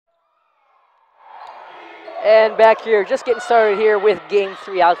And back here, just getting started here with Game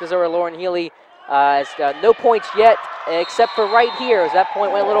 3. Kozora and Lauren Healy. No points yet, except for right here, as that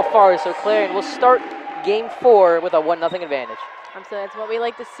point went a little far. So Clarion will start Game 4 with a 1-0 advantage. Absolutely, that's what we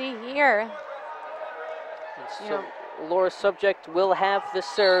like to see here. And so Laura's subject will have the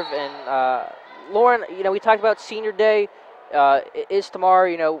serve. And Lauren, we talked about senior day. Is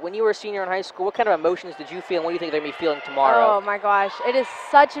tomorrow. When you were a senior in high school, what kind of emotions did you feel, and what do you think they're going to be feeling tomorrow? Oh my gosh, it is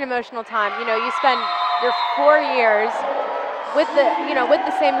such an emotional time. You spend your 4 years with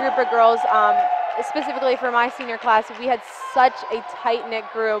the same group of girls. Specifically for my senior class, we had such a tight-knit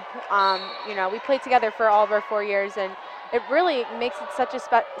group. We played together for all of our 4 years, and it really makes it such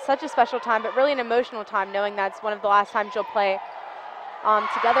a special time, but really an emotional time, knowing that's one of the last times you'll play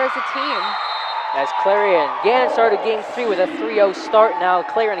together as a team. As Gannon started Game 3 with a 3-0 start. Now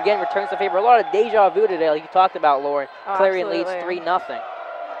Clarion again returns the favor. A lot of deja vu today, like you talked about, Lauren. Clarion leads 3-0.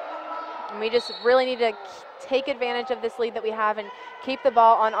 And we just really need to take advantage of this lead that we have and keep the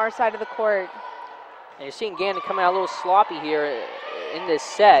ball on our side of the court. And you're seeing Gannon coming out a little sloppy here in this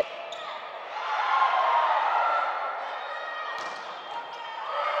set.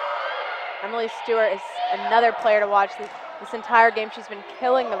 Emily Stewart is another player to watch this entire game. She's been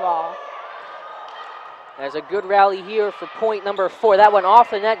killing the ball. There's a good rally here for point number 4. That went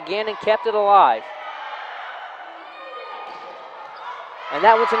off the net. Gannon kept it alive. And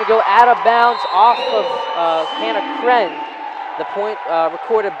that one's going to go out of bounds off of Hannah Kren. The point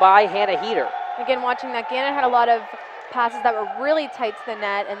recorded by Hannah Heater. Again, watching that, Gannon had a lot of passes that were really tight to the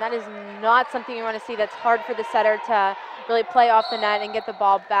net, and that is not something you want to see. That's hard for the setter to really play off the net and get the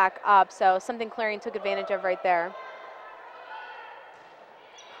ball back up. So something Clarion took advantage of right there.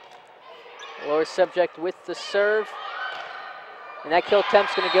 Lower subject with the serve. And that kill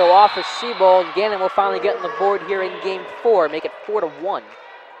attempt's going to go off as Seabold. Gannon will finally get on the board here in Game 4, make it 4-1.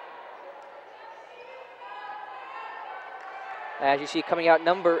 As you see, coming out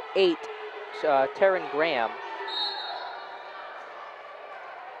number 8, Taryn Graham.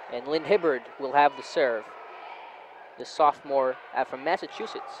 And Lynn Hibbard will have the serve, the sophomore from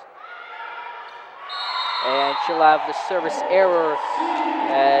Massachusetts. And she'll have the service error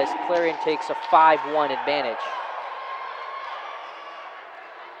as Clarion takes a 5-1 advantage.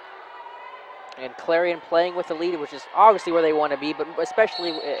 And Clarion playing with the lead, which is obviously where they want to be, but especially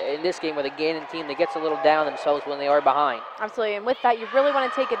in this game with a Gannon team that gets a little down on themselves when they are behind. Absolutely, and with that, you really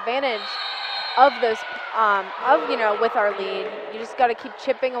want to take advantage of those, with our lead. You just got to keep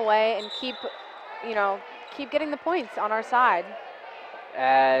chipping away and keep getting the points on our side.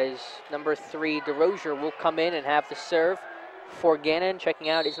 As number 3, DeRozier will come in and have the serve for Gannon. Checking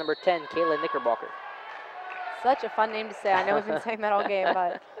out is number 10, Kayla Knickerbocker. Such a fun name to say. I know we've been saying that all game,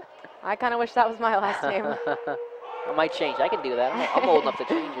 but I kind of wish that was my last name. I might change. I can do that. I'm old enough to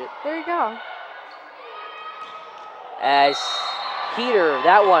change it. There you go. As Heater,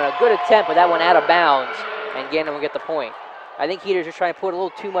 that one, a good attempt, but that one out of bounds, and Gannon will get the point. I think Heater's just trying to put a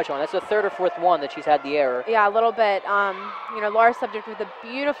little too much on. That's the 3rd or 4th one that she's had the error. Yeah, a little bit. Laura's subject with a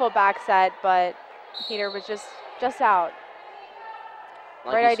beautiful back set, but Heater was just out.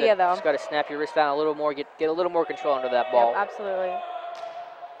 Like Great idea, though. Just got to snap your wrist down a little more, get a little more control under that ball. Yep, absolutely.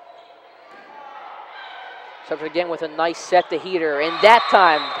 Subject again with a nice set to Heater, and that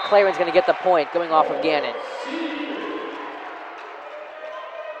time Clarion's going to get the point going off of Gannon.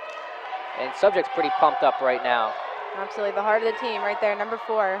 And Subject's pretty pumped up right now. Absolutely, the heart of the team right there, number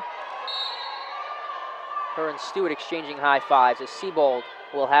 4. Her and Stewart exchanging high fives as Seabold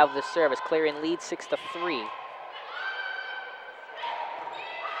will have the service. Clarion leads 6-3.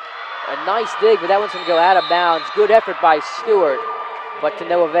 A nice dig, but that one's going to go out of bounds. Good effort by Stewart, but to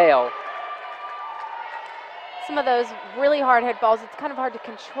no avail. Some of those really hard hit balls, it's kind of hard to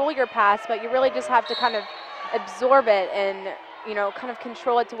control your pass, but you really just have to kind of absorb it and kind of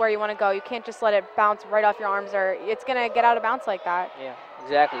control it to where you want to go. You can't just let it bounce right off your arms, or it's going to get out of bounds like that. Yeah,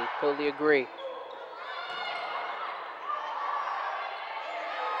 exactly. Totally agree.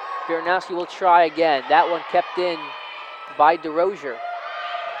 Baranowski will try again. That one kept in by DeRozier.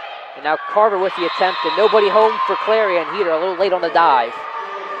 And now Carver with the attempt, and nobody home for Clarion. Heater a little late on the dive.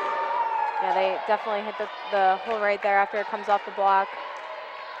 Yeah, they definitely hit the hole right there after it comes off the block.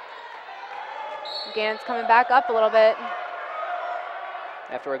 Gannon's coming back up a little bit.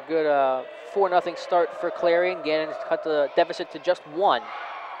 After a good 4-0 start for Clarion, Gannon's cut the deficit to just 1.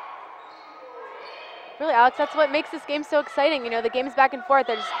 Really, Alex, that's what makes this game so exciting. The game's back and forth.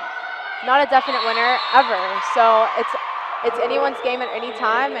 There's not a definite winner ever. So it's anyone's game at any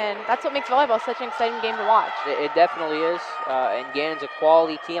time, and that's what makes volleyball such an exciting game to watch. It definitely is, and Gannon's a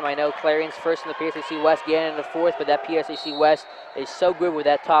quality team. I know Clarion's first in the PSAC West, Gannon in the 4th, but that PSAC West is so good with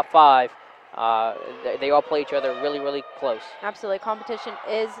that top 5. They all play each other really, really close. Absolutely. Competition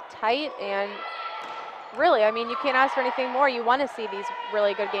is tight, and really, I mean, you can't ask for anything more. You want to see these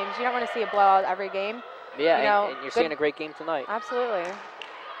really good games. You don't want to see a blowout every game. Yeah, and you're seeing a great game tonight. Absolutely.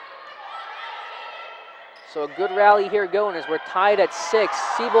 So a good rally here going as we're tied at 6.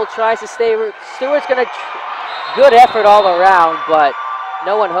 Siebel tries to stay. Stewart's going to good effort all around, but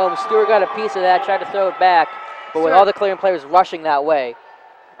no one home. Stewart got a piece of that, tried to throw it back, but with all the Clarion players rushing that way.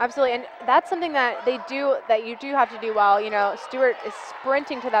 Absolutely, and that's something that you do have to do well. You know, Stewart is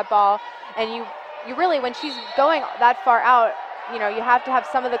sprinting to that ball, and you really, when she's going that far out, you know, you have to have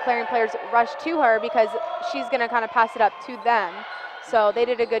some of the Clarion players rush to her because she's going to kind of pass it up to them. So they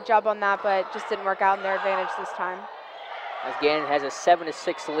did a good job on that, but just didn't work out in their advantage this time. As Gannon has a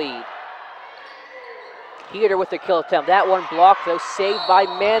 7-6 lead. Heater with the kill attempt. That one blocked, though, saved by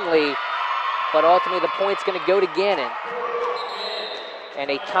Manley, but ultimately the point's going to go to Gannon.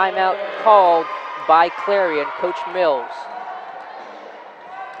 And a timeout called by Clarion, Coach Mills.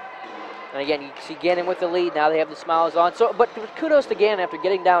 And again, you see Gannon with the lead. Now they have the smiles on. So, but kudos to Gannon after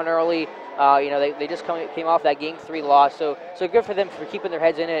getting down early. You know, they just came off that Game 3 loss. So good for them for keeping their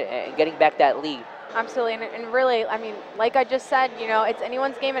heads in it and getting back that lead. Absolutely, and really, I mean, like I just said, you know, it's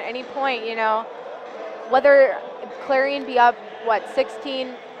anyone's game at any point. You know, whether Clarion be up, what,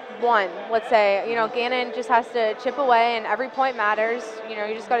 16-1, let's say, you know, Gannon just has to chip away, and every point matters. You know,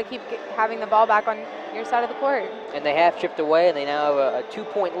 you just got to keep having the ball back on your side of the court. And they have chipped away, and they now have a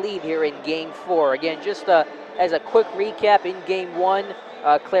 2-point lead here in Game 4. Again, just as a quick recap, in Game 1,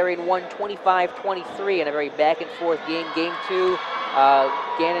 Clarion won 25-23 in a very back-and-forth game. Game 2,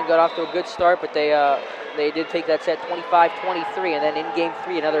 Gannon got off to a good start, but they did take that set 25-23, and then in Game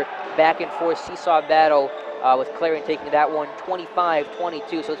 3, another back-and-forth seesaw battle with Clarion taking that one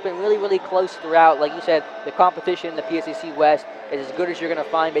 25-22. So it's been really, really close throughout. Like you said, the competition in the PSAC West is as good as you're going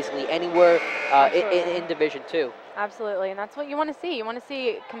to find basically anywhere in Division 2. Absolutely, and that's what you want to see. You want to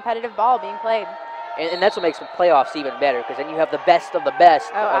see competitive ball being played. And that's what makes the playoffs even better, because then you have the best of the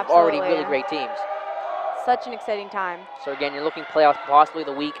best of already really great teams. Such an exciting time. So again, you're looking playoffs possibly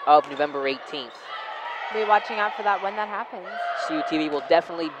the week of November 18th. Be watching out for that when that happens. CUTV will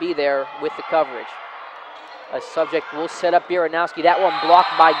definitely be there with the coverage. A subject will set up Biranowski. That one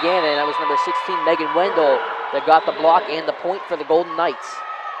blocked by Gannon. That was number 16, Megan Wendell, that got the block and the point for the Golden Knights.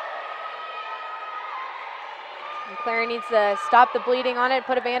 And Clarion needs to stop the bleeding on it,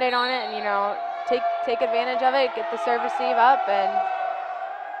 put a Band-Aid on it, and, you know, take advantage of it, get the serve receive up, and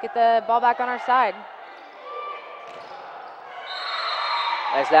get the ball back on our side.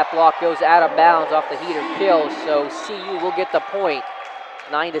 As that block goes out of bounds off the Heater kill, so CU will get the point.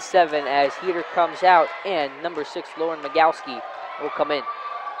 9-7 as Heater comes out, and number 6, Lauren Migowski, will come in.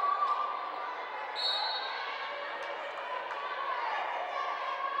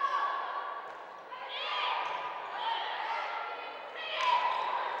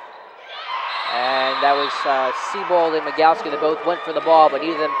 And that was Seabold and Migowski that both went for the ball, but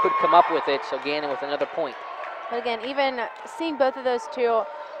neither of them could come up with it, so Gannon with another point. But again, even seeing both of those two,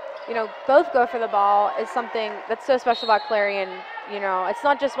 you know, both go for the ball is something that's so special about Clarion. You know, it's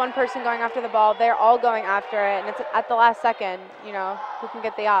not just one person going after the ball, they're all going after it, and it's at the last second, you know, who can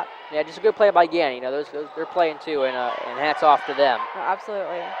get the op. Yeah, just a good play by Gannon. You know, those they're playing too, and hats off to them. Oh,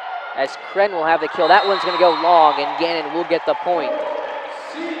 absolutely. As Kren will have the kill. That one's going to go long, and Gannon will get the point.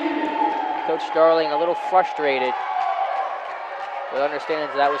 Coach Darling a little frustrated, but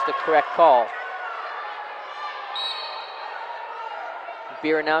understands that was the correct call.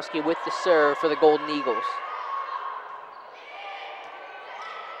 Biranowski with the serve for the Golden Eagles.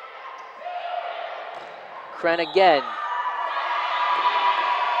 Kren again.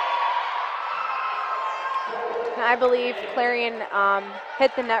 I believe Clarion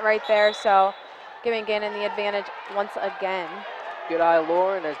hit the net right there, so giving Gannon the advantage once again. Good eye,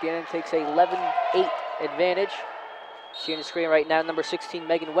 Lauren, as Gannon takes a 11-8 advantage. See on the screen right now, number 16,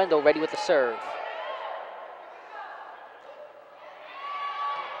 Megan Wendell, ready with the serve.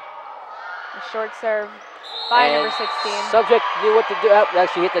 A short serve by number 16. Subject knew what to do. Oh,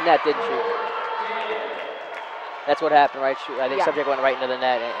 actually hit the net, didn't she? That's what happened, right? I think Subject went right into the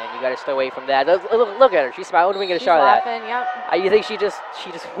net, and you got to stay away from that. Look at her. She's smiling. What are we going to shot at that? Yep. You think she just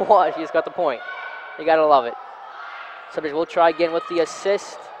won? She just got the point. You got to love it. Subject will try again with the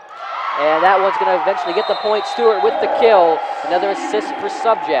assist. And that one's going to eventually get the point. Stewart with the kill. Another assist for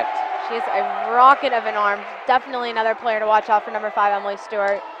Subject. She has a rocket of an arm. Definitely another player to watch out for, number 5, Emily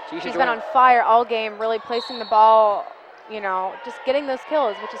Stewart. She's been on fire all game, really placing the ball, you know, just getting those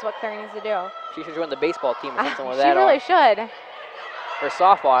kills, which is what Clarion needs to do. She should join the baseball team or something with that. She really should. For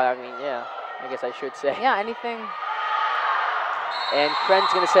softball, I mean, yeah, I guess I should say. Yeah, anything. And Kren's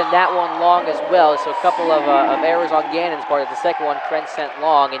going to send that one long as well. So a couple of errors on Gannon's part. The second one, Kren sent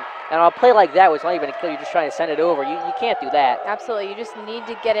long. And on a play like that, where it's not even a kill, you're just trying to send it over. You can't do that. Absolutely. You just need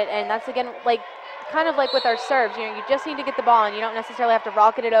to get it. And that's, again, like kind of like with our serves. You know, you just need to get the ball, and you don't necessarily have to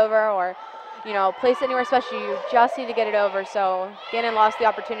rocket it over or, you know, place it anywhere special. You just need to get it over. So Gannon lost the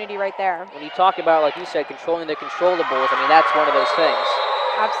opportunity right there. When you talk about, like you said, controlling the controllables, I mean, that's one of those things.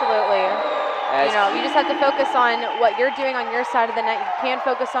 Absolutely. You know, you just have to focus on what you're doing on your side of the net. You can't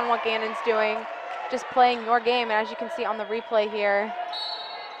focus on what Gannon's doing, just playing your game. And as you can see on the replay here,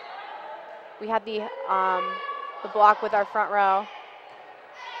 we had the block with our front row.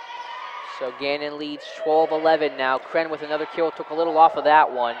 So Gannon leads 12-11 now. Kren with another kill, took a little off of that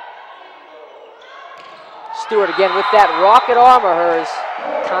one. Stewart again with that rocket arm of hers,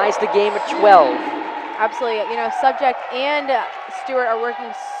 ties the game at 12. Absolutely. You know, Subject and Stewart are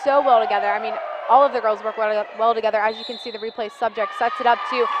working so well together. I mean, all of the girls work well together. As you can see, the replay, Subject sets it up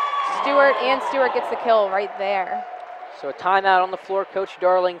to Stewart, and Stewart gets the kill right there. So a timeout on the floor. Coach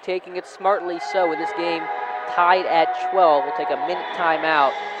Darling taking it smartly so with this game tied at 12. We'll take a minute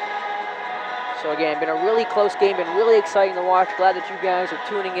timeout. So again, been a really close game, been really exciting to watch. Glad that you guys are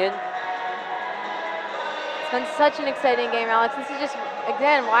tuning in. It's been such an exciting game, Alex. This is just,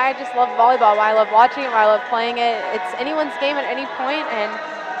 again, why I just love volleyball, why I love watching it, why I love playing it. It's anyone's game at any point, and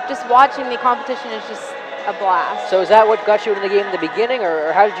just watching the competition is just a blast. So is that what got you into the game in the beginning,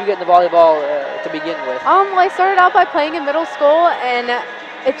 or how did you get into volleyball to begin with? Well, I started out by playing in middle school, and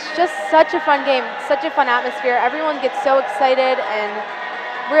it's just such a fun game, such a fun atmosphere. Everyone gets so excited, and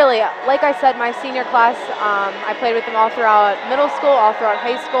really, like I said, my senior class, I played with them all throughout middle school, all throughout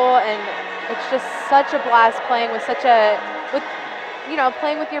high school, and it's just such a blast playing with you know,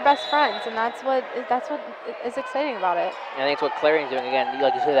 playing with your best friends, and that's what is exciting about it. And I think it's what Clarion's doing again.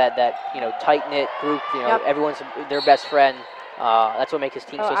 Like you said, that you know, tight knit group. You know, yep. Everyone's their best friend. That's what makes his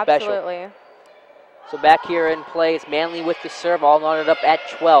team so special. Absolutely. So back here in play, it's Manley with the serve, all knotted up at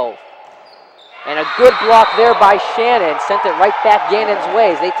 12. And a good block there by Shannon, sent it right back Gannon's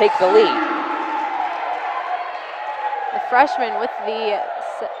way as they take the lead. The freshman with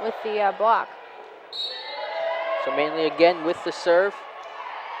the block. So Manley again with the serve.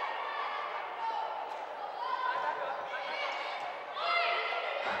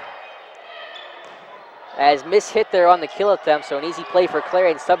 As miss hit there on the kill attempt, so an easy play for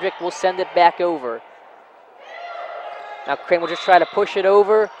Clarion. Subject will send it back over. Now Crane will just try to push it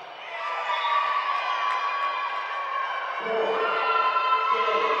over.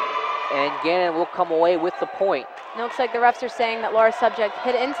 And Gannon will come away with the point. It looks like the refs are saying that Laura Subject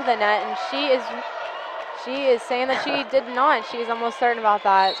hit into the net, and she is saying that she did not. She was almost certain about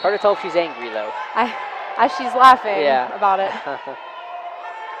that. It's hard to tell if she's angry, though. As she's laughing about it.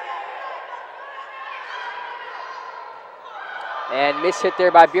 And miss hit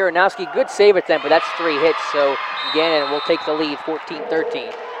there by Biranowski. Good save attempt, but that's 3 hits, so Gannon will take the lead,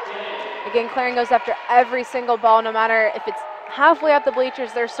 14-13. Again, Clarion goes after every single ball, no matter if it's halfway up the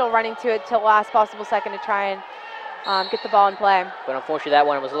bleachers, they're still running to it till the last possible second to try and get the ball in play. But unfortunately, that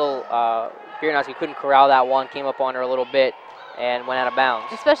one was a little, Biranowski couldn't corral that one, came up on her a little bit, and went out of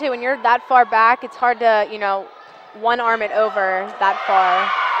bounds. Especially when you're that far back, it's hard to, you know, one-arm it over that far.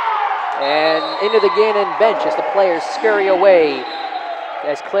 And into the Gannon bench as the players scurry away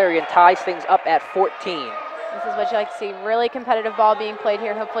as Clarion ties things up at 14. This is what you like to see. Really competitive ball being played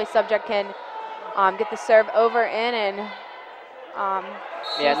here. Hopefully Subject can get the serve over in and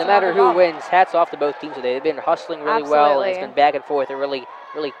yeah, no matter who wins, hats off to both teams today. They've been hustling really well, and it's been back and forth. A really,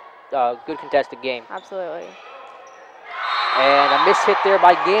 really good contested game. Absolutely. And a miss hit there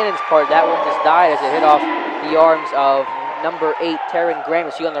by Gannon's part. That one just died as it hit off the arms of number 8, Taryn Graham.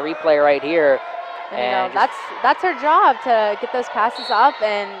 You see on the replay right here. And you know, that's her job to get those passes up,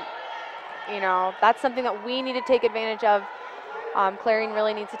 and you know, that's something that we need to take advantage of. Clarion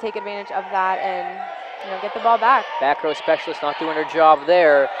really needs to take advantage of that and, you know, get the ball back. Back row specialist not doing her job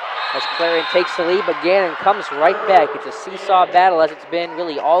there as Clarion takes the lead, but Gannon comes right back. It's a seesaw battle as it's been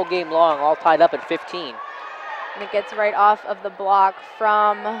really all game long, all tied up at 15. And it gets right off of the block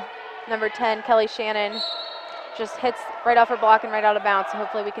from number 10, Kelly Shannon. Just hits right off her block and right out of bounds, so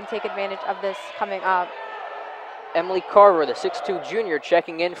hopefully we can take advantage of this coming up. Emily Carver, the 6'2 junior,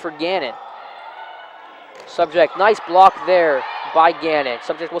 checking in for Gannon. Subject, nice block there by Gannon.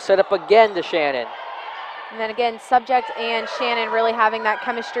 Subject will set up again to Shannon. And then again, Subject and Shannon really having that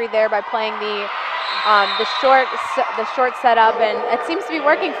chemistry there by playing the short setup, and it seems to be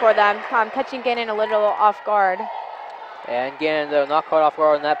working for them, catching Gannon a little off guard. And Gannon, though, not caught off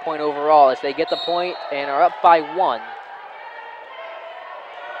guard on that point overall as they get the point and are up by 1.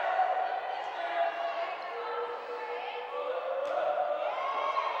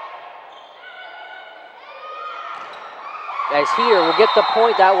 as Heater will get the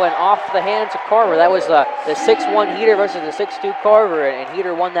point. That went off the hands of Carver. That was the 6-1 Heater versus the 6-2 Carver, and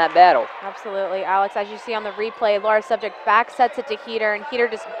Heater won that battle. Absolutely, Alex. As you see on the replay, Laura Subject back sets it to Heater, and Heater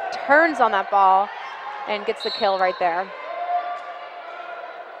just turns on that ball and gets the kill right there.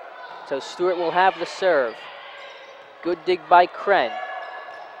 So Stewart will have the serve. Good dig by Kren.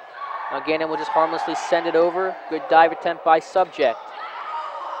 Now Gannon will just harmlessly send it over. Good dive attempt by Subject.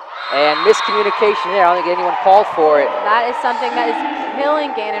 And miscommunication there. I don't think anyone called for it. That is something that is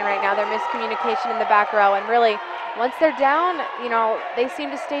killing Gannon right now, their miscommunication in the back row. And really, once they're down, you know, they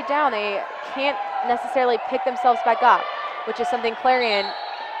seem to stay down. They can't necessarily pick themselves back up, which is something Clarion,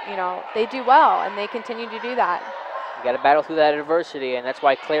 you know, they do well, and they continue to do that. You got to battle through that adversity, and that's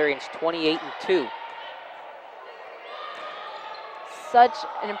why Clarion's 28-2. Such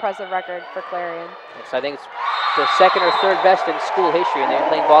an impressive record for Clarion. So I think it's the second or third best in school history, and they've been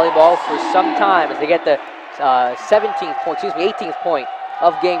playing volleyball for some time as they get the 18th point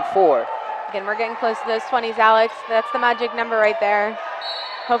of Game 4. Again, we're getting close to those 20s, Alex. That's the magic number right there.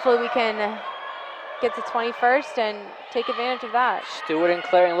 Hopefully we can get to 21st and take advantage of that. Stewart and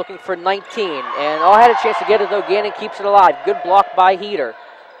Clarion looking for 19, and all had a chance to get it, though. Gannon keeps it alive. Good block by Heater.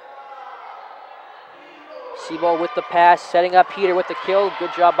 Seaball with the pass, setting up Heater with the kill.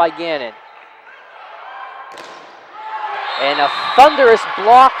 Good job by Gannon. And a thunderous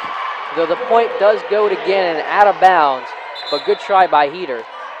block, though the point does go to Gannon out of bounds, but good try by Heater.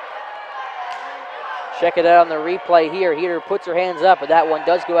 Check it out on the replay here. Heater puts her hands up, but that one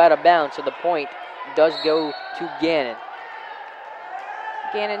does go out of bounds, so the point does go to Gannon.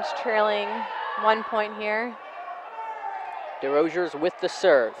 Gannon's trailing 1 point here. DeRozier's with the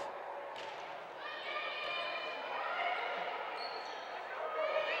serve.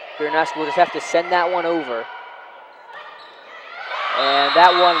 Biernaski will just have to send that one over. And that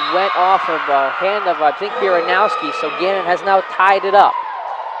one went off of the hand of, I think, Bieranowski, so Gannon has now tied it up.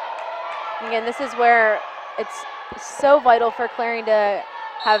 Again, this is where it's so vital for Clarion to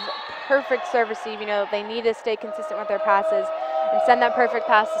have perfect serve receive. You know, they need to stay consistent with their passes and send that perfect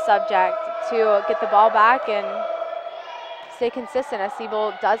pass to Subject to get the ball back and stay consistent, as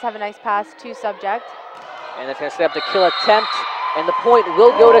Siebel does have a nice pass to Subject. And that's going to set up the kill attempt, and the point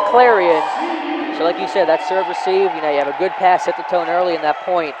will go to Clarion. So like you said, that serve receive, you know, you have a good pass, set the tone early in that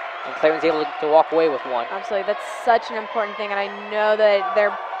point, and Clarion's able to walk away with one. Absolutely, that's such an important thing, and I know that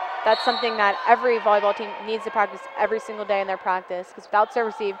that's something that every volleyball team needs to practice every single day in their practice, because without serve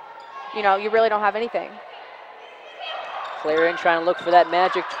receive, you know, you really don't have anything. Clarion trying to look for that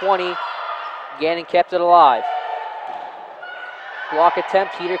magic 20. Gannon kept it alive. Block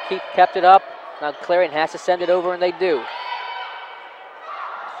attempt, Heater kept it up. Now Clarion has to send it over, and they do.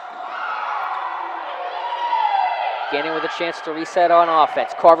 Gannon with a chance to reset on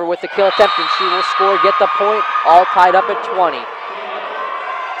offense. Carver with the kill attempt, and she will score, get the point, all tied up at 20.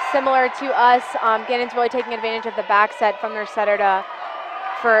 Similar to us, Gannon's really taking advantage of the back set from their setter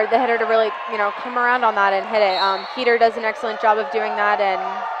for the hitter to really, you know, come around on that and hit it. Heater does an excellent job of doing that, and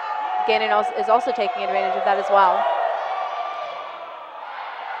Gannon is also taking advantage of that as well.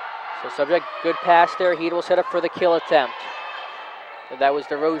 So Subject, good pass there. Heater will set up for the kill attempt. But that was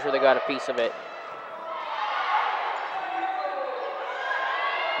DeRozier that got a piece of it.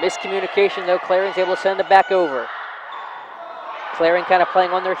 Miscommunication, though. Clarion's able to send it back over. Clarion kind of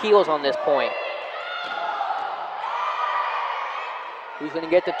playing on their heels on this point. Who's going to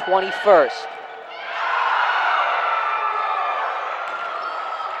get the 21st?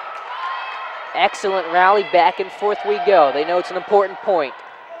 Excellent rally, back and forth we go. They know it's an important point.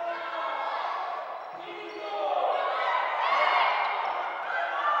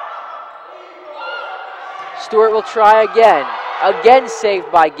 Stewart will try again. Again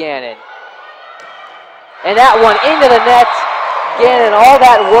saved by Gannon. And that one into the net. Gannon, all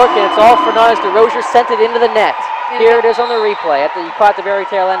that work, and it's all for naught as DeRozier sent it into the net. Here it is on the replay. You caught the very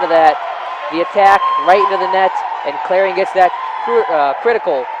tail end of that. The attack right into the net, and Clarion gets that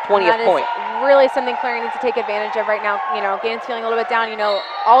critical 20th point. Really something Clarion needs to take advantage of right now. You know, Gannon's feeling a little bit down. You know,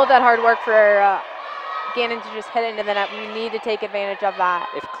 all of that hard work for Gannon to just hit it into the net. We need to take advantage of that.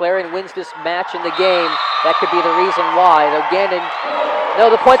 If Clarion wins this match in the game, that could be the reason why. Though Gannon, no,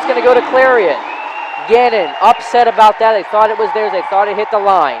 the point's going to go to Clarion. Gannon upset about that. They thought it was theirs. They thought it hit the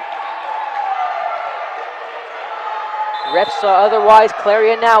line. Refs saw otherwise.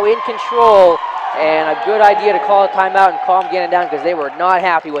 Clarion now in control. And a good idea to call a timeout and calm Gannon down because they were not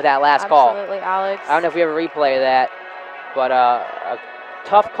happy with that last call. Absolutely, Alex. I don't know if we have a replay of that, but a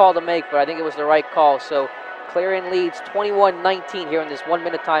tough call to make, but I think it was the right call. So Clarion leads 21-19 here in this 1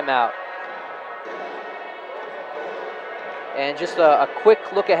 minute timeout. And just a quick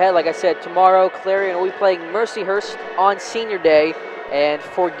look ahead, like I said, tomorrow Clarion will be playing Mercyhurst on Senior Day. And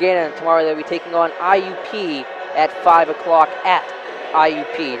for Gannon, tomorrow they'll be taking on IUP at 5 o'clock at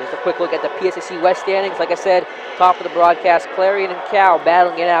IUP. Just a quick look at the PSAC West standings. Like I said, top of the broadcast, Clarion and Cal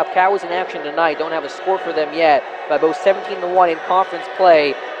battling it out. Cal was in action tonight. Don't have a score for them yet, by both 17-1 in conference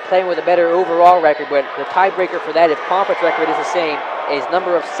play, playing with a better overall record. But the tiebreaker for that, if conference record is the same, is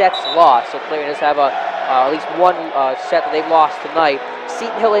number of sets lost. So Clarion does have at least one set that they've lost tonight.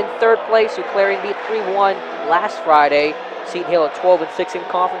 Seton Hill in third place, who Clarion beat 3-1 last Friday. Seton Hill at 12-6 in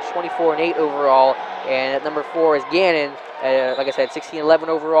conference, 24-8 overall. And at number 4 is Gannon, like I said, 16-11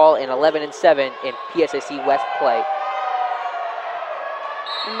 overall and 11-7 in PSAC West play.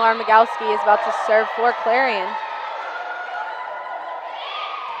 And Lauren Migowski is about to serve for Clarion.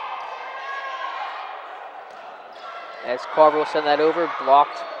 As Carver will send that over,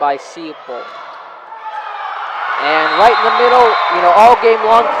 blocked by Siebel. And right in the middle, all game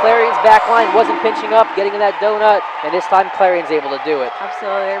long, Clarion's back line wasn't pinching up, getting in that donut, and this time Clarion's able to do it.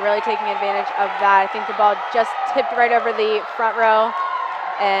 Absolutely, they're really taking advantage of that. I think the ball just tipped right over the front row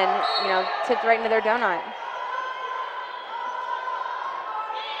and, tipped right into their donut.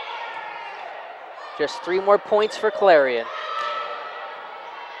 Just 3 more points for Clarion.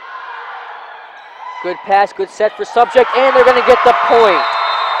 Good pass, good set for Subject, and they're going to get the point,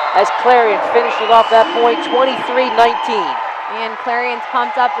 as Clarion finishes off that point, 23-19. And Clarion's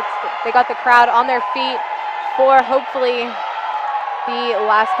pumped up. They got the crowd on their feet for hopefully the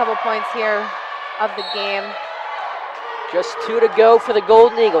last couple points here of the game. Just 2 to go for the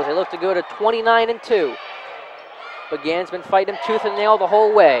Golden Eagles. They look to go to 29-2. But Gannon's been fighting tooth and nail the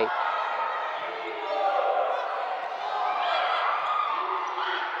whole way.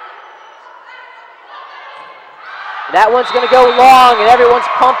 That one's going to go long, and everyone's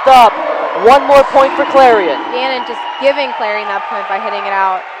pumped up. 1 more point for Clarion. Gannon just giving Clarion that point by hitting it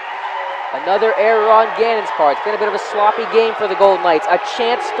out. Another error on Gannon's part. It's been a bit of a sloppy game for the Golden Knights. A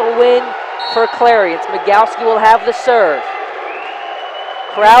chance to win for Clarion. Migowski will have the serve.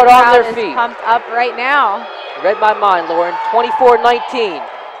 Crowd on their feet. Pumped up right now. Read my mind, Lauren. 24-19.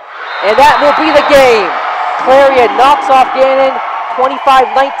 And that will be the game. Clarion knocks off Gannon.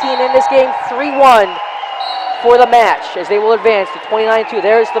 25-19 in this game. 3-1. For the match, as they will advance to 29-2.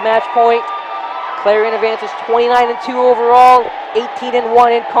 There's the match point. Clarion advances 29-2 overall, 18-1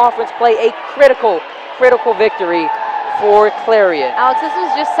 in conference play. A critical victory for Clarion. Alex, this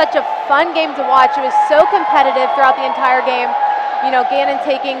was just such a fun game to watch. It was so competitive throughout the entire game. Gannon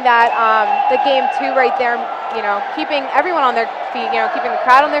taking that the game 2 right there. Keeping everyone on their feet. Keeping the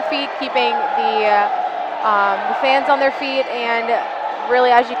crowd on their feet, keeping the fans on their feet, and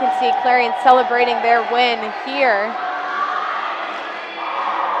really, as you can see, Clarion celebrating their win here.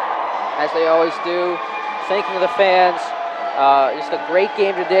 As they always do, thanking the fans. Just a great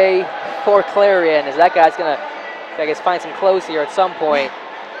game today for Clarion, as that guy's going to, I guess, find some clothes here at some point.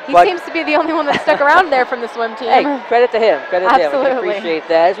 He seems to be the only one that stuck around there from the swim team. Hey, credit to him. Absolutely. We appreciate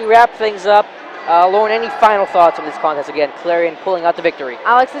that. As we wrap things up, Lauren, any final thoughts on this contest? Again, Clarion pulling out the victory.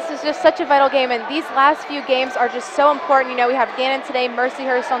 Alex, this is just such a vital game, and these last few games are just so important. We have Gannon today,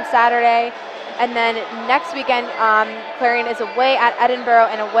 Mercyhurst on Saturday, and then next weekend, Clarion is away at Edinburgh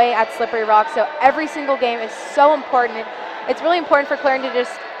and away at Slippery Rock. So every single game is so important. It's really important for Clarion to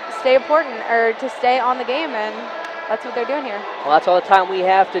just stay on the game, and that's what they're doing here. Well, that's all the time we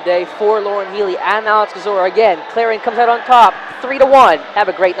have today. For Lauren Healy and Alex Kozora, again, Clarion comes out on top, 3-1. Have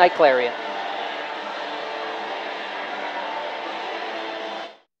a great night, Clarion.